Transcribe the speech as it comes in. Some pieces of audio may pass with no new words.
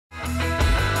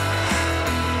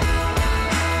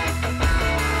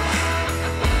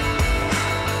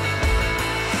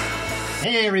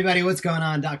Hey everybody, what's going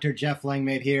on? Dr. Jeff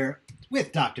Langmaid here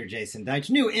with Dr. Jason Deitch.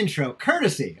 New intro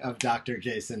courtesy of Dr.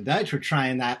 Jason Deitch. We're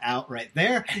trying that out right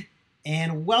there.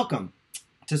 And welcome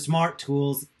to Smart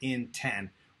Tools in 10.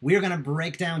 We're going to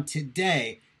break down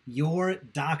today your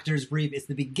doctor's brief. It's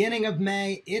the beginning of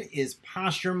May. It is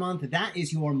Posture Month. That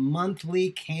is your monthly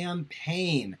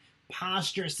campaign.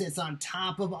 Posture sits on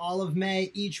top of all of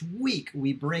May. Each week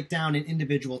we break down an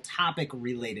individual topic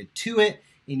related to it.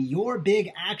 And your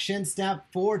big action step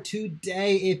for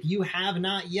today, if you have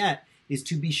not yet, is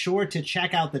to be sure to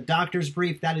check out the doctor's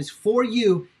brief. That is for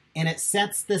you, and it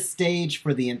sets the stage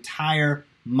for the entire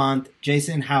month.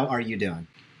 Jason, how are you doing?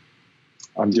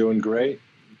 I'm doing great.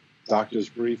 Doctor's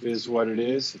brief is what it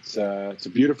is. It's a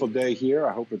beautiful day here.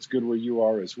 I hope it's good where you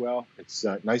are as well. It's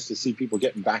nice to see people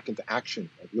getting back into action.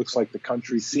 It looks like the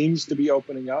country seems to be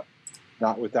opening up,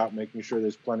 not without making sure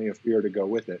there's plenty of fear to go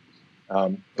with it.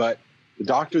 But the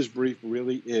doctor's brief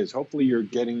really is. Hopefully you're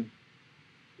getting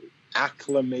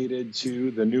acclimated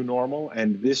to the new normal,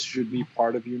 and this should be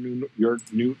part of your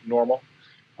new normal.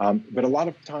 But a lot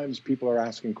of times people are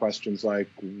asking questions like,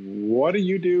 what do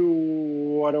you do?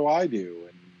 What do I do?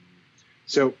 And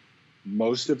so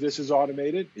most of this is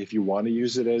automated. If you want to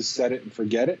use it as set it and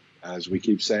forget it, as we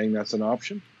keep saying, that's an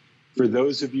option. For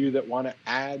those of you that want to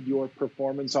add your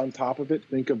performance on top of it,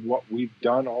 think of what we've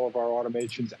done, all of our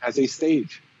automations, as a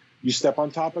stage. You step on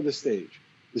top of the stage.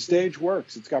 The stage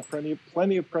works. It's got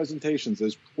plenty of presentations.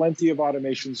 There's plenty of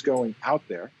automations going out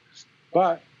there.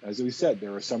 But as we said,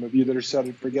 there are some of you that are set it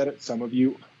and forget it. Some of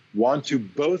you want to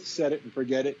both set it and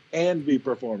forget it and be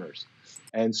performers.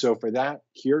 And so for that,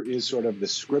 here is sort of the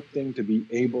scripting to be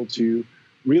able to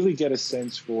really get a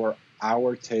sense for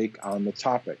our take on the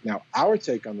topic. Now, our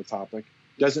take on the topic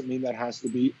doesn't mean that has to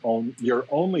be your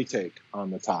only take on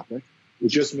the topic. It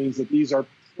just means that these are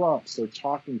prompts, they're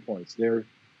talking points. They're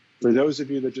for those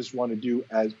of you that just want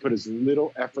to put as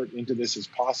little effort into this as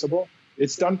possible.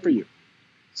 It's done for you.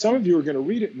 Some of you are going to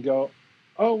read it and go,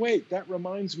 oh, wait, that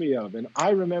reminds me of, and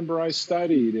I remember I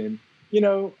studied, and,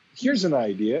 here's an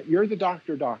idea. You're the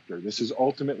doctor. This is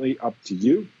ultimately up to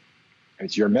you.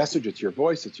 It's your message, it's your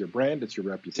voice, it's your brand, it's your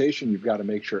reputation. You've got to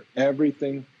make sure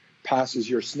everything passes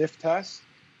your sniff test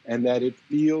and that it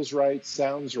feels right,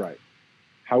 sounds right.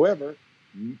 However,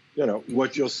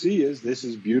 what you'll see is this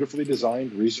is beautifully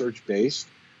designed, research-based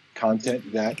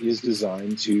content that is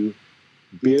designed to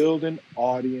build an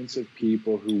audience of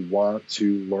people who want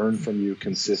to learn from you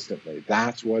consistently.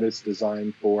 That's what it's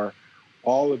designed for.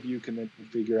 All of you can then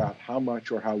figure out how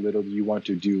much or how little you want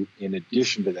to do in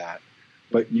addition to that.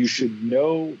 But you should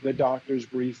know the doctor's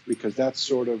brief because that's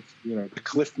sort of, the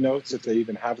Cliff Notes, if they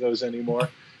even have those anymore.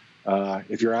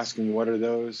 If you're asking what are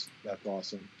those, that's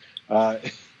awesome.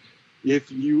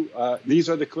 These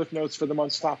are the Cliff Notes for the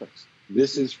month's topics.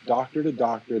 This is doctor to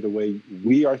doctor, the way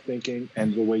we are thinking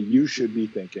and the way you should be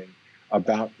thinking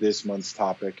about this month's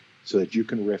topic so that you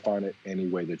can riff on it any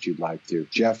way that you'd like to.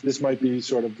 Jeff, this might be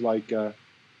sort of like, I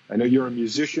know you're a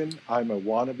musician. I'm a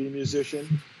wannabe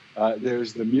musician.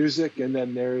 There's the music and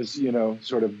then there's,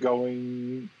 sort of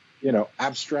going,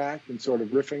 abstract and sort of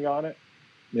riffing on it.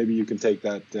 Maybe you can take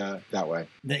that that way.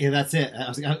 Yeah, that's it.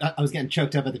 I was getting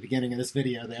choked up at the beginning of this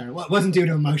video there. It wasn't due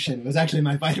to emotion. It was actually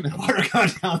my vitamin water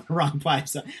going down the wrong pipe.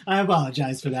 So I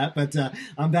apologize for that. But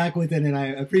I'm back with it, and I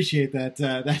appreciate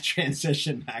that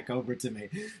transition back over to me.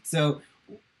 So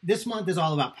this month is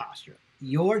all about posture.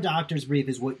 Your doctor's brief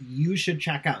is what you should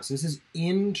check out. So this is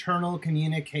internal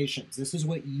communications. This is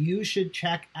what you should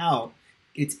check out.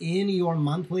 It's in your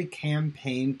monthly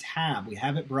campaign tab. We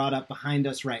have it brought up behind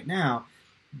us right now.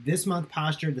 This month,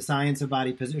 Posture, the Science of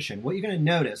Body Position. What you're going to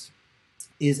notice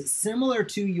is similar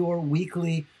to your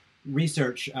weekly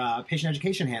research patient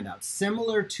education handouts,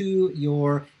 similar to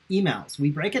your emails.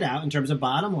 We break it out in terms of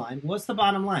bottom line. What's the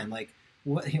bottom line? Like,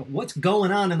 what's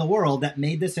going on in the world that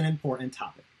made this an important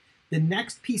topic? The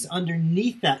next piece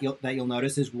underneath that you'll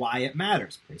notice is why it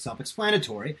matters. Pretty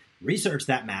self-explanatory. Research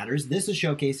that matters. This is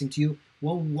showcasing to you,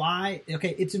 well, why?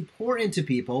 Okay, it's important to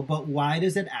people, but why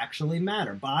does it actually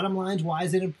matter? Bottom lines, why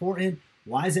is it important?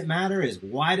 Why does it matter is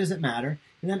why does it matter?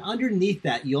 And then underneath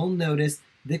that, you'll notice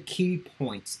the key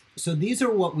points. So these are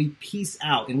what we piece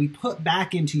out and we put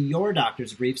back into your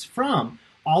doctor's briefs from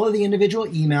all of the individual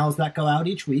emails that go out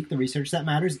each week, the Research That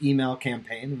Matters email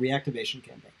campaign, the reactivation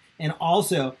campaign, and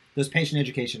also those patient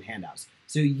education handouts.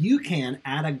 So you can,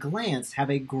 at a glance, have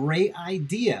a great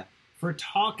idea for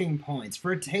talking points,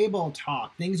 for table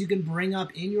talk, things you can bring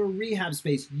up in your rehab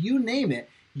space, you name it.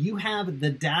 You have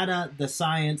the data, the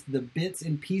science, the bits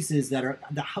and pieces that are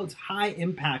the high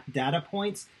impact data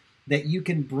points that you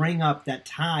can bring up that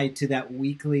tie to that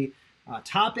weekly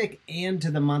topic and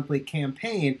to the monthly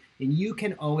campaign, and you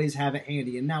can always have it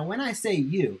handy. And now when I say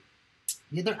you,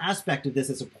 the other aspect of this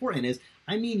that's important is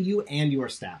I mean you and your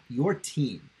staff, your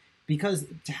team. Because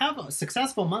to have a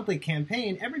successful monthly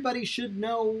campaign, everybody should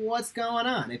know what's going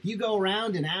on. If you go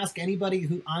around and ask anybody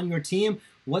who on your team,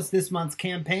 what's this month's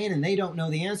campaign, and they don't know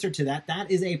the answer to that,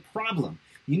 that is a problem.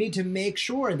 You need to make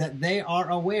sure that they are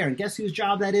aware. And guess whose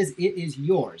job that is? It is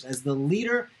yours. As the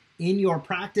leader in your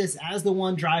practice, as the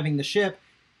one driving the ship,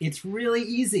 it's really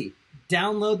easy.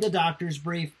 Download the doctor's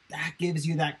brief. That gives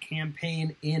you that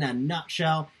campaign in a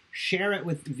nutshell. Share it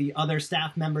with the other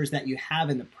staff members that you have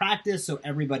in the practice so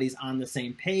everybody's on the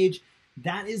same page.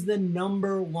 That is the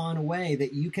number one way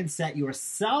that you can set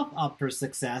yourself up for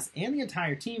success, and the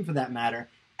entire team for that matter,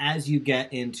 as you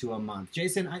get into a month.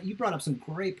 Jason, you brought up some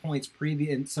great points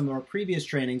in some of our previous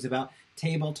trainings about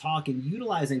table talk and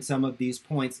utilizing some of these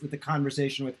points with the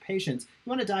conversation with patients. You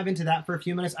want to dive into that for a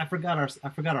few minutes? I forgot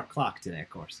our clock today, of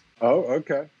course. Oh,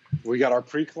 okay. We got our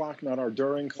pre-clock, not our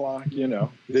during clock. You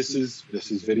know, this is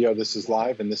video, this is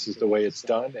live, and this is the way it's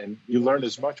done. And you learn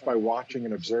as much by watching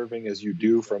and observing as you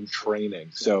do from training.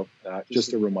 So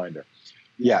just a reminder.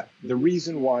 Yeah, the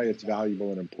reason why it's valuable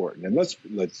and important. And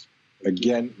let's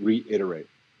again reiterate.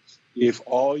 If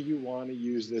all you want to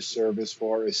use this service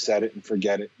for is set it and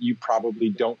forget it, you probably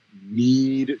don't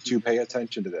need to pay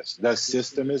attention to this. The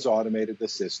system is automated. The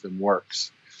system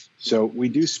works. So we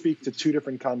do speak to two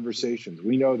different conversations.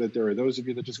 We know that there are those of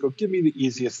you that just go, give me the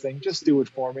easiest thing. Just do it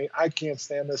for me. I can't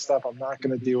stand this stuff. I'm not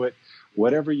going to do it.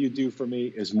 Whatever you do for me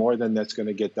is more than that's going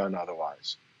to get done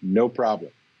otherwise. No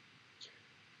problem.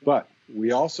 But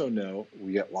we also know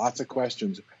we get lots of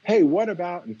questions. Hey, what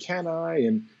about, and can I,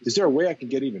 and is there a way I can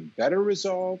get even better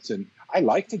results? And I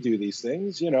like to do these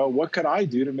things. You know, what could I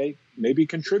do to maybe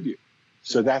contribute?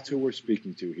 So that's who we're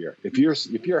speaking to here. If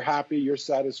you're happy, you're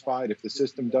satisfied, if the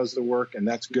system does the work and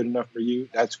that's good enough for you,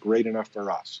 that's great enough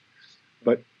for us.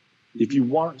 But if you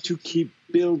want to keep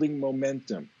building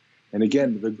momentum, and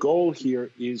again, the goal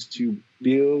here is to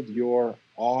build your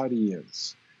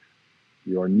audience.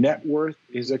 Your net worth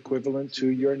is equivalent to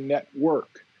your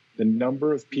network, the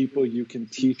number of people you can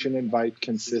teach and invite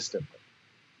consistently.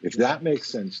 If that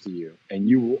makes sense to you, and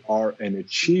you are an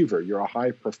achiever, you're a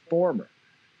high performer,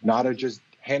 not a just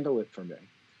handle it for me,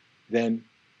 then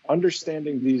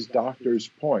understanding these doctor's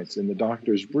points in the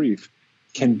doctor's brief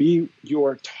can be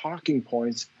your talking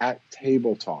points at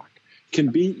table talk,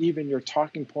 can be even your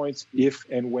talking points if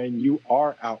and when you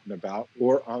are out and about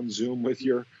or on Zoom with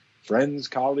your friends,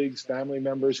 colleagues, family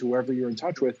members, whoever you're in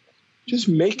touch with. Just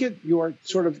make it your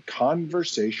sort of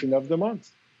conversation of the month,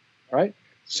 right?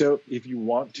 So if you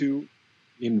want to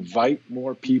invite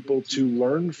more people to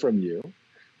learn from you,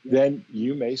 then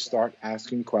you may start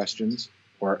asking questions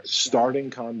or starting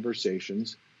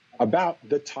conversations about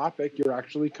the topic you're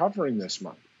actually covering this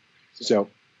month. So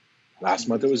last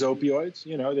month it was opioids.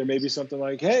 You know, there may be something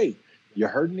like, hey, you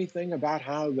heard anything about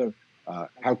how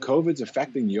COVID's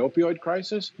affecting the opioid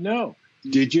crisis? No.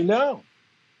 Did you know?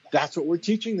 That's what we're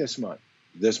teaching this month.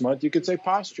 This month you could say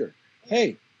posture.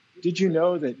 Hey, did you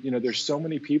know that, there's so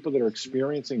many people that are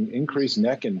experiencing increased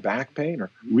neck and back pain? Or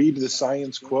read the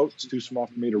science quote. It's too small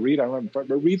for me to read. I don't have it in front,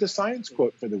 but read the science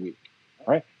quote for the week.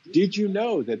 All right. Did you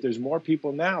know that there's more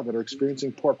people now that are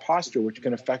experiencing poor posture, which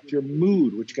can affect your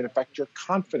mood, which can affect your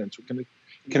confidence, which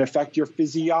can affect your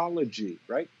physiology,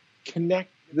 right?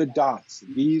 Connect the dots.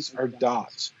 These are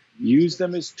dots. Use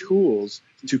them as tools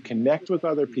to connect with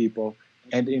other people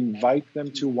and invite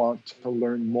them to want to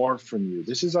learn more from you.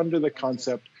 This is under the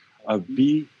concept of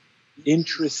be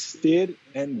interested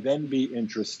and then be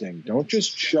interesting. Don't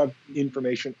just shove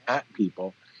information at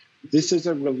people. This is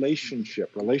a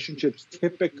relationship. Relationships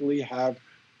typically have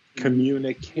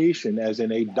communication as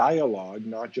in a dialogue,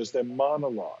 not just a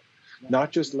monologue.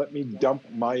 Not just let me dump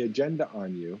my agenda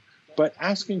on you, but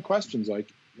asking questions like,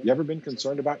 you ever been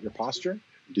concerned about your posture?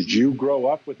 Did you grow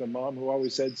up with a mom who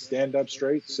always said, stand up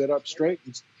straight, sit up straight?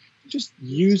 Just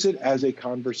use it as a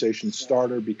conversation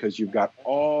starter because you've got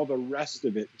all the rest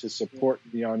of it to support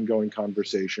the ongoing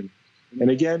conversation. And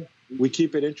again, we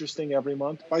keep it interesting every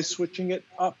month by switching it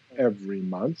up every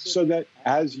month so that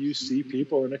as you see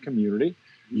people in a community,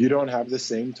 you don't have the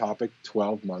same topic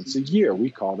 12 months a year.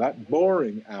 We call that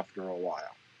boring after a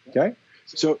while. Okay?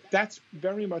 So that's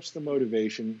very much the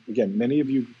motivation. Again, many of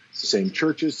you, same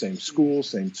churches, same schools,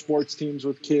 same sports teams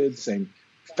with kids, same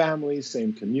families,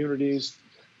 same communities.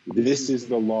 This is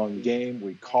the long game.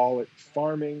 We call it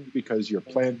farming because you're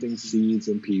planting seeds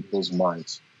in people's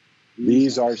minds.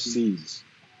 These are seeds.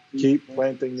 Keep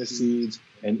planting the seeds,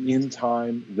 and in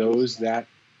time, those that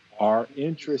are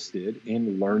interested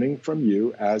in learning from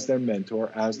you as their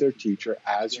mentor, as their teacher,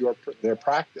 as their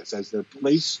practice, as their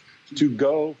place to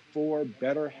go for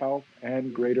better health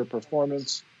and greater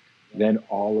performance, then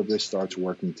all of this starts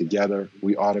working together.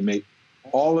 We automate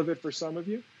all of it for some of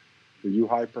you. For you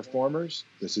high performers,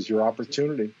 this is your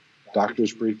opportunity.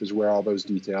 Doctor's Brief is where all those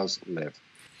details live.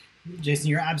 Jason,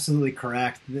 you're absolutely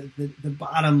correct. The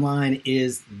bottom line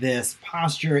is this.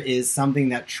 Posture is something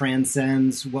that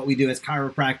transcends what we do as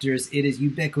chiropractors. It is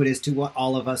ubiquitous to what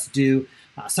all of us do.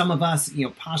 Some of us,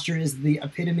 posture is the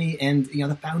epitome and,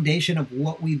 the foundation of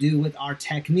what we do with our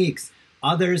techniques.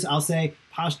 Others, I'll say,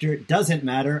 posture doesn't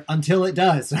matter until it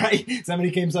does, right? Somebody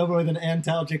comes over with an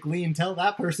antalgic lean, tell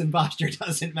that person posture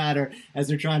doesn't matter as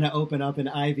they're trying to open up an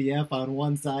IVF on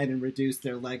one side and reduce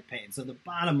their leg pain. So the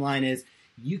bottom line is,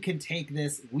 you can take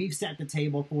this. We've set the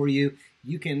table for you.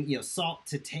 You can, salt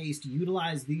to taste,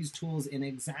 utilize these tools in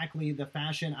exactly the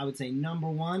fashion, I would say, number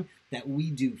one, that we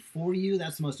do for you.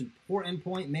 That's the most important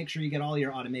point. Make sure you get all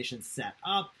your automation set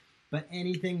up. But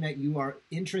anything that you are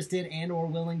interested and or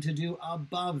willing to do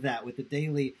above that with the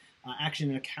daily action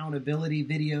and accountability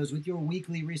videos, with your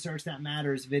weekly Research That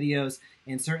Matters videos,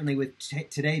 and certainly with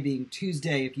today being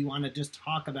Tuesday, if you want to just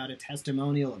talk about a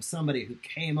testimonial of somebody who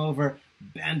came over,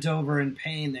 bent over in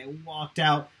pain, they walked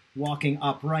out walking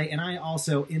upright. And I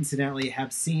also incidentally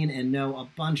have seen and know a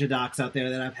bunch of docs out there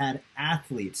that have had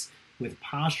athletes with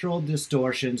postural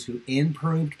distortions who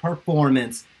improved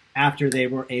performance after they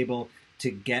were able to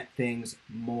get things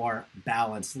more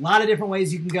balanced. A lot of different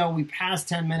ways you can go. We passed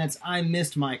 10 minutes. I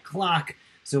missed my clock,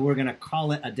 so we're going to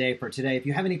call it a day for today. If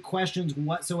you have any questions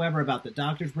whatsoever about the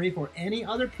Doctor's Brief or any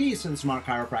other piece of the Smart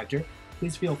Chiropractor,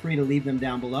 please feel free to leave them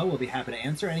down below. We'll be happy to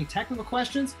answer any technical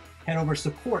questions. Head over to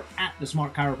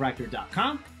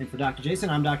support@thesmartchiropractor.com. And for Dr. Jason,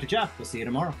 I'm Dr. Jeff. We'll see you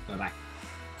tomorrow. Bye-bye.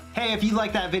 Hey, if you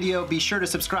like that video, be sure to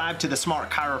subscribe to The Smart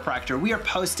Chiropractor. We are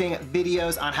posting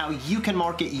videos on how you can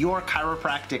market your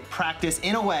chiropractic practice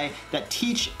in a way that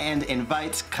teach and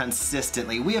invites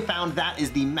consistently. We have found that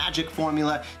is the magic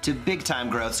formula to big time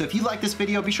growth. So if you like this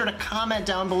video, be sure to comment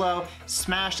down below,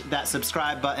 smash that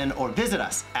subscribe button, or visit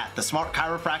us at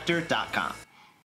thesmartchiropractor.com.